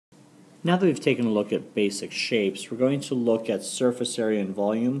Now that we've taken a look at basic shapes, we're going to look at surface area and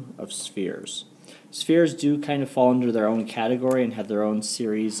volume of spheres. Spheres do kind of fall under their own category and have their own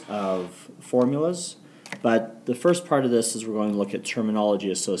series of formulas, but the first part of this is we're going to look at terminology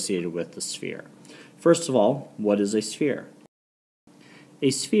associated with the sphere. First of all, what is a sphere?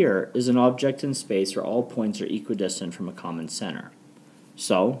 A sphere is an object in space where all points are equidistant from a common center.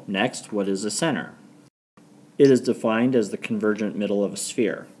 So, next, what is a center? It is defined as the convergent middle of a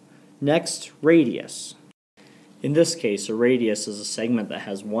sphere. Next, radius. In this case, a radius is a segment that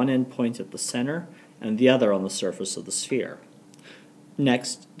has one endpoint at the center and the other on the surface of the sphere.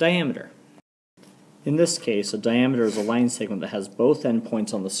 Next, diameter. In this case, a diameter is a line segment that has both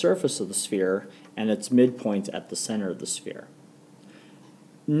endpoints on the surface of the sphere and its midpoint at the center of the sphere.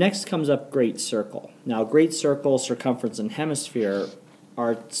 Next comes up great circle. Now, great circle, circumference, and hemisphere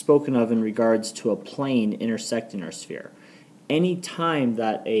are spoken of in regards to a plane intersecting our sphere. Any time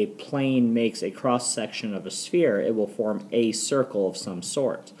that a plane makes a cross-section of a sphere, it will form a circle of some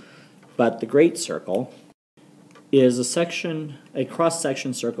sort. But the great circle is a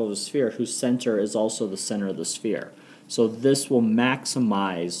cross-section circle of a sphere whose center is also the center of the sphere. So this will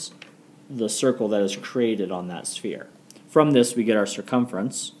maximize the circle that is created on that sphere. From this we get our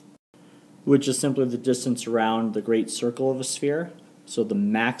circumference, which is simply the distance around the great circle of a sphere. So the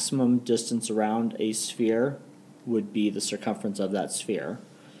maximum distance around a sphere would be the circumference of that sphere,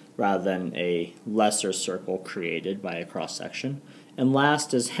 rather than a lesser circle created by a cross-section. And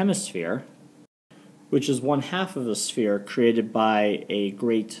last is hemisphere, which is 1/2 of a sphere created by a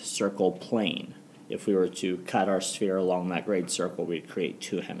great circle plane. If we were to cut our sphere along that great circle, we'd create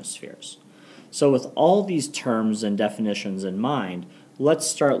 2 hemispheres. So with all these terms and definitions in mind, let's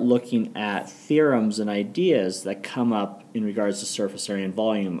start looking at theorems and ideas that come up in regards to surface area and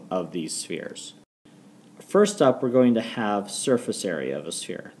volume of these spheres. First up, we're going to have surface area of a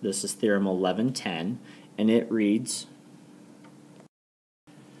sphere. This is theorem 1110, and it reads,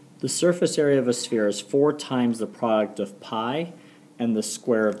 the surface area of a sphere is 4 times the product of pi and the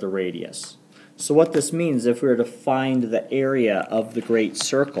square of the radius. So what this means, if we were to find the area of the great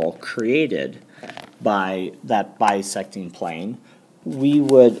circle created by that bisecting plane, we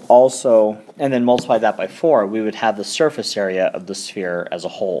would also, and then multiply that by 4, we would have the surface area of the sphere as a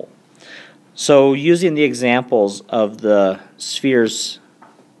whole. So using the examples of the sphere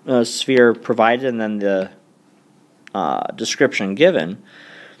provided and then the description given,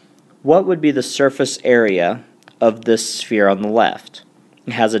 what would be the surface area of this sphere on the left?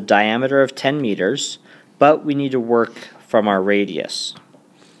 It has a diameter of 10 meters, but we need to work from our radius.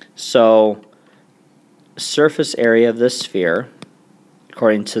 So surface area of this sphere,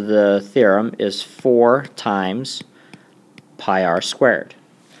 according to the theorem, is 4 times pi r squared.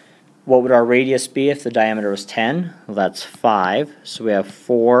 What would our radius be if the diameter was 10? Well, that's 5. So we have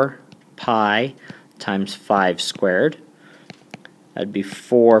 4 pi times 5 squared. That'd be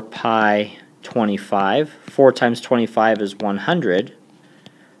 4 pi 25. 4 times 25 is 100.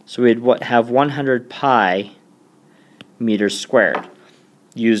 So we'd have 100 pi meters squared.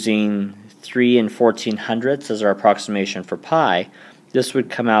 Using 3 and 1400ths as our approximation for pi, this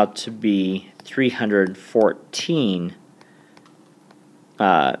would come out to be 314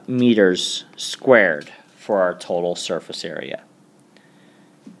 meters squared for our total surface area.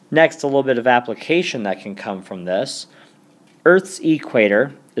 Next, a little bit of application that can come from this. Earth's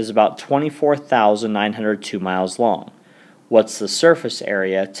equator is about 24,902 miles long. What's the surface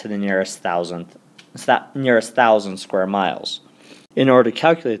area to the nearest 1,000 square miles? In order to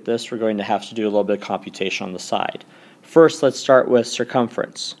calculate this, we're going to have to do a little bit of computation on the side. First, let's start with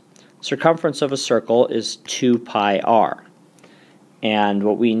circumference. Circumference of a circle is 2 pi r. And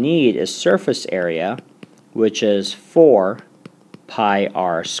what we need is surface area, which is 4 pi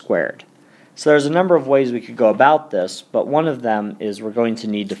r squared. So there's a number of ways we could go about this, but one of them is we're going to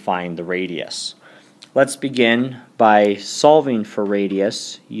need to find the radius. Let's begin by solving for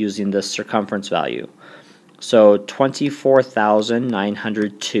radius using this circumference value. So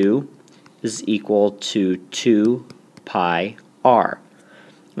 24,902 is equal to 2 pi r.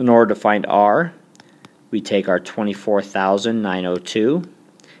 In order to find r, we take our 24,902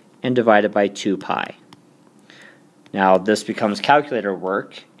 and divide it by 2 pi. Now this becomes calculator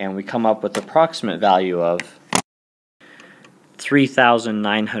work, and we come up with the approximate value of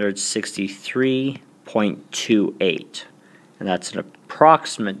 3,963.28, and that's an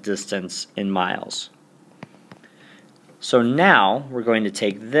approximate distance in miles. So now we're going to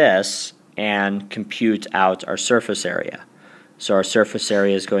take this and compute out our surface area. So our surface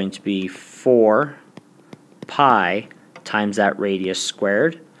area is going to be 4 pi times that radius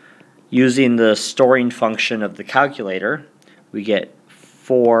squared. Using the storing function of the calculator, we get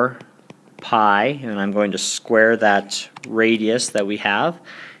 4 pi, and I'm going to square that radius that we have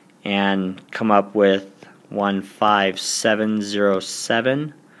and come up with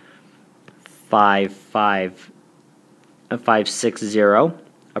 15707.560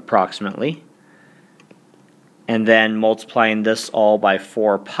 approximately. And then multiplying this all by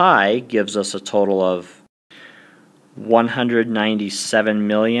 4 pi gives us a total of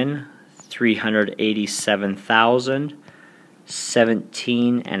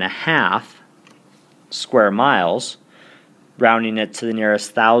 197,387,017.5 square miles. Rounding it to the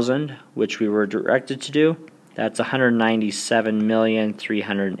nearest thousand, which we were directed to do, that's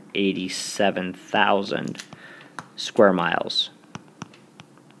 197,387,000 square miles.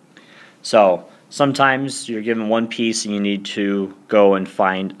 So sometimes you're given one piece and you need to go and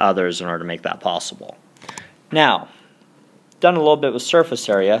find others in order to make that possible. Now, done a little bit with surface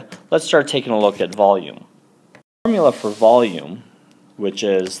area, let's start taking a look at volume. The formula for volume, which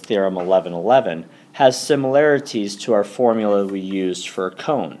is theorem 1111, has similarities to our formula we used for a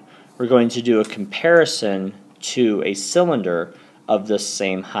cone. We're going to do a comparison to a cylinder of the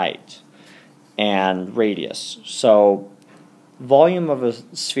same height and radius. So, volume of a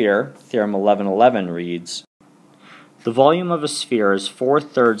sphere, theorem 1111 reads, the volume of a sphere is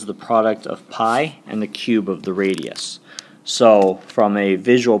 4/3 the product of pi and the cube of the radius. So, from a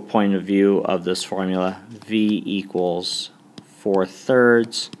visual point of view of this formula, V equals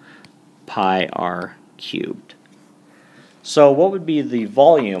 4/3 pi r cubed. So what would be the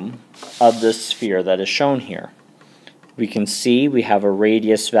volume of this sphere that is shown here? We can see we have a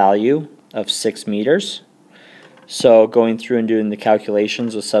radius value of 6 meters. So going through and doing the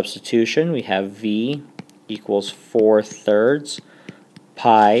calculations with substitution, we have V equals 4/3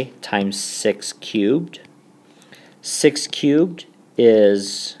 pi times 6 cubed. 6 cubed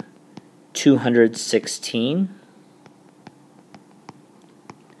is 216.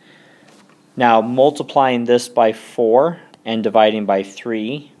 Now multiplying this by 4 and dividing by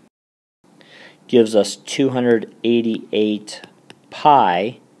 3 gives us 288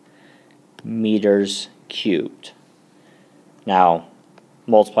 pi meters cubed. Now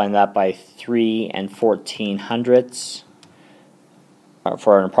multiplying that by 3 and 1400ths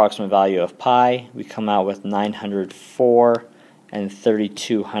for an approximate value of pi, we come out with 904 and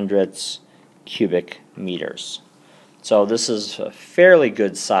 3200ths cubic meters. So this is a fairly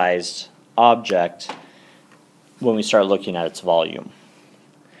good sized object when we start looking at its volume.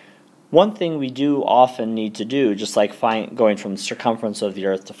 One thing we do often need to do, just like going from the circumference of the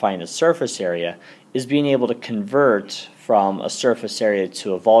Earth to find its surface area, is being able to convert from a surface area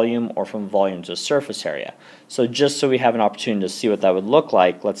to a volume or from volume to a surface area. So just so we have an opportunity to see what that would look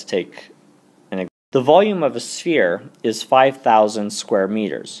like, let's take an example. The volume of a sphere is 5,000 square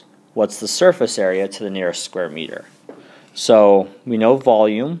meters. What's the surface area to the nearest square meter? So we know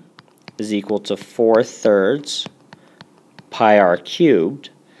volume is equal to 4/3 pi r cubed,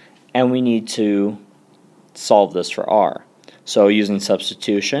 and we need to solve this for r. So using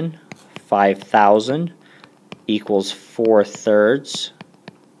substitution, 5,000 equals 4/3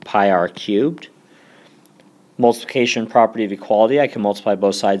 pi r cubed. Multiplication property of equality, I can multiply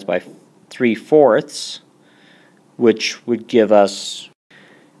both sides by 3/4, which would give us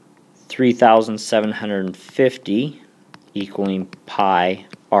 3,750 equaling pi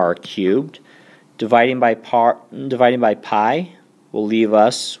r cubed. Dividing by pi will leave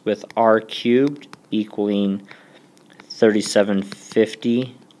us with r cubed equaling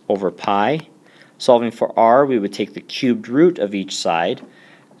 3750 over pi. Solving for r, we would take the cubed root of each side.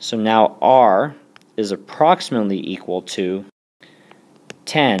 So now r is approximately equal to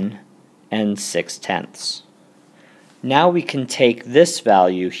 10 and 6/10. Now we can take this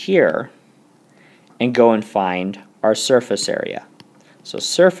value here and go and find our surface area. So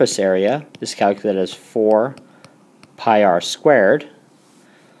surface area is calculated as 4 pi r squared.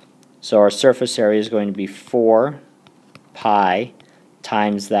 So our surface area is going to be 4 pi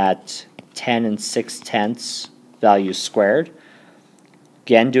times that 10 and 6/10 value squared.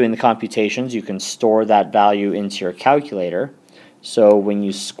 Again, doing the computations, you can store that value into your calculator. So when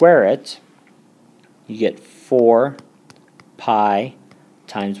you square it, you get 4 pi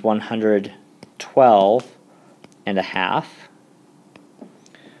times 112.5.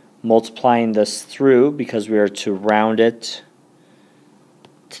 Multiplying this through, because we are to round it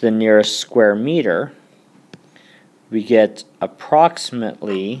to the nearest square meter, we get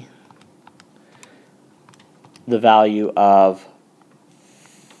approximately the value of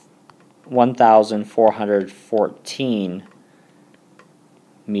 1,414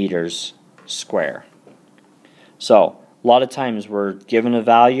 meters square. So a lot of times we're given a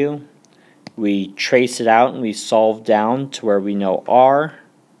value, we trace it out and we solve down to where we know r,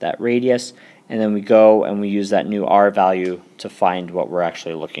 that radius, and then we go and we use that new r value to find what we're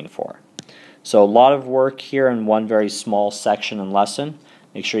actually looking for. So a lot of work here in one very small section and lesson.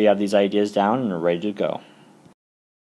 Make sure you have these ideas down and are ready to go.